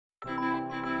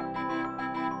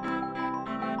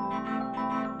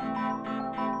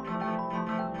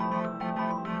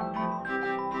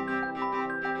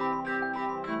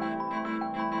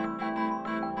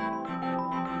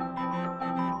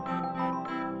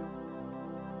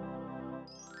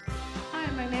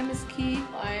my name is Ke.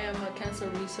 I am a cancer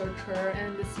researcher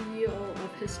and the CEO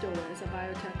of HistoWiz, a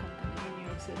biotech company in New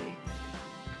York City.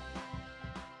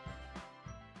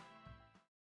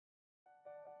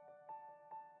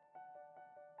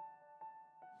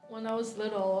 When I was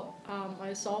little,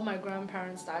 I saw my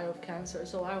grandparents die of cancer,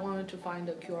 so I wanted to find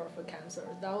a cure for cancer.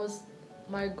 That was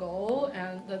my goal,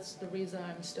 and that's the reason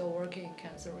I'm still working in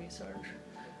cancer research.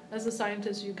 As a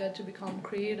scientist, you get to become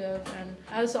creative, and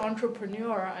as an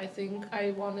entrepreneur, I think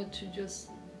I wanted to just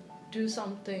do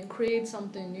something, create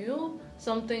something new,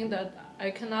 something that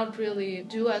I cannot really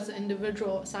do as an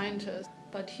individual scientist,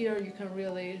 but here you can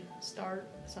really start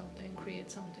something,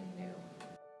 create something new.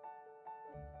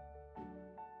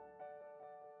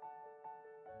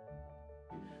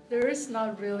 There is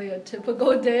not really a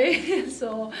typical day.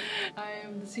 So I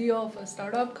am the CEO of a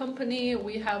startup company.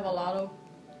 We have a lot of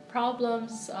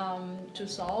problems to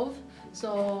solve.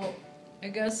 So I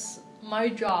guess my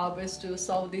job is to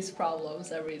solve these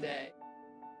problems every day.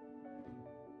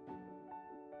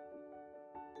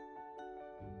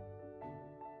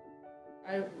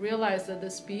 I realized that the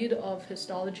speed of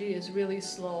histology is really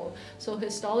slow. So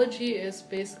histology is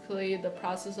basically the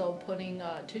process of putting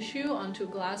tissue onto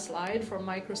glass slide for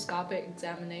microscopic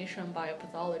examination by a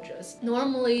pathologist.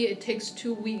 Normally it takes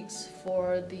 2 weeks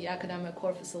for the academic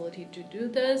core facility to do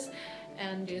this,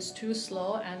 and is too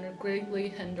slow and it greatly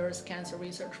hinders cancer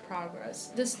research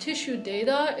progress. This tissue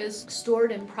data is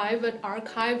stored in private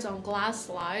archives on glass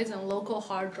slides and local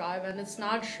hard drive, and it's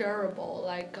not shareable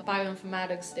like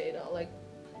bioinformatics data, like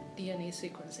DNA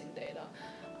sequencing data.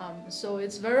 So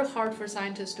it's very hard for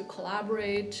scientists to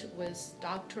collaborate with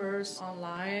doctors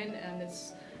online, and it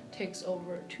takes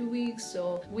over 2 weeks.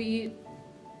 So we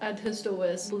at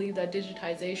HistoWiz believe that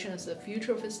digitization is the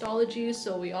future of histology,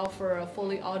 so we offer a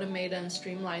fully automated and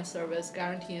streamlined service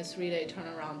guaranteeing a 3-day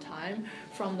turnaround time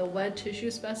from the wet tissue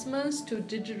specimens to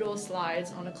digital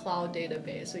slides on a cloud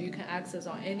database. So you can access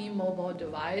on any mobile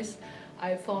device,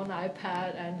 iPhone,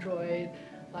 iPad, Android,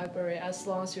 BlackBerry, as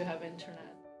long as you have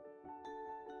internet.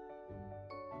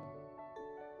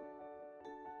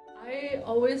 I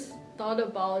always thought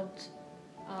about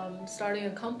starting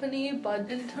a company,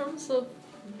 but in terms of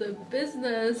the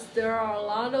business, there are a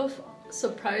lot of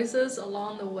surprises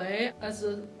along the way. As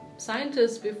a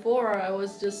scientist before, I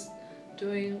was just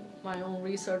doing my own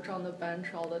research on the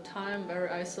bench all the time, very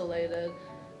isolated.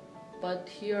 But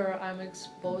here I'm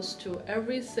exposed to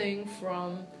everything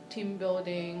from team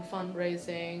building,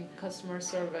 fundraising, customer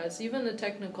service, even the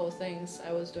technical things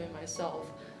I was doing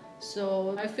myself.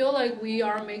 So I feel like we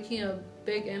are making a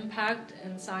big impact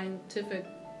in scientific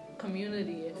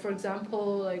community. For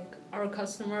example, like our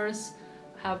customers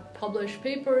have published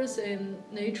papers in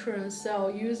Nature and Cell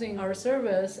using our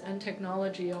service and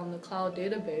technology on the cloud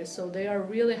database. So they are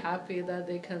really happy that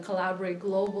they can collaborate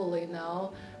globally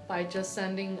now by just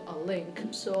sending a link.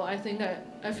 So I think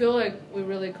I feel like we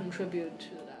really contribute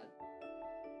to that.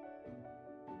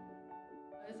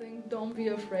 I think don't be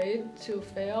afraid to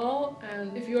fail,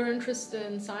 and if you're interested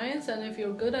in science and if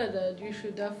you're good at it, you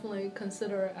should definitely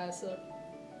consider it as a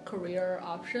career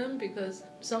option, because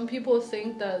some people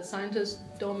think that scientists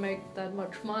don't make that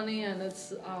much money and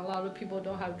it's a lot of people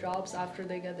don't have jobs after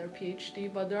they get their PhD,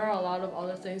 but there are a lot of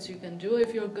other things you can do.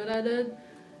 If you're good at it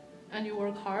and you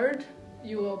work hard,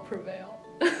 you will prevail.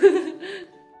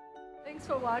 Thanks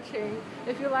for watching.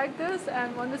 If you like this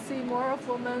and want to see more of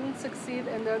women succeed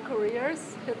in their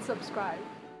careers, hit subscribe.